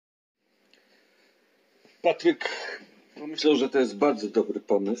Patryk pomyślał, że to jest bardzo dobry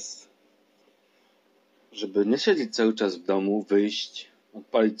pomysł, żeby nie siedzieć cały czas w domu, wyjść,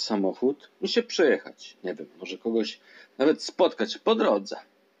 odpalić samochód i się przejechać. Nie wiem, może kogoś nawet spotkać po drodze.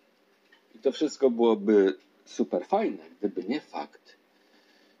 I to wszystko byłoby super fajne, gdyby nie fakt,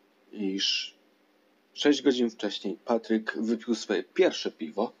 iż 6 godzin wcześniej Patryk wypił swoje pierwsze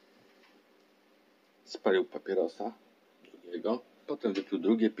piwo, spalił papierosa drugiego, potem wypił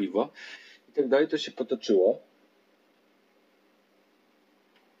drugie piwo i tak dalej. To się potoczyło.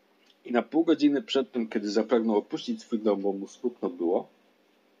 I na pół godziny przed tym, kiedy zapragnął opuścić swój dom, bo mu smutno było,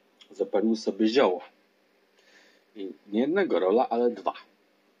 zapalił sobie zioło. I nie jednego rola, ale 2.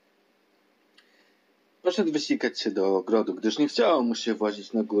 Poszedł wysikać się do ogrodu, gdyż nie chciało mu się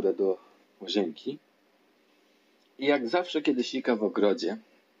włazić na górę do łazienki. I jak zawsze, kiedy sika w ogrodzie,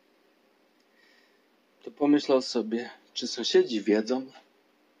 to pomyślał sobie, czy sąsiedzi wiedzą?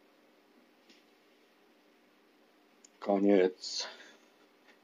 Koniec.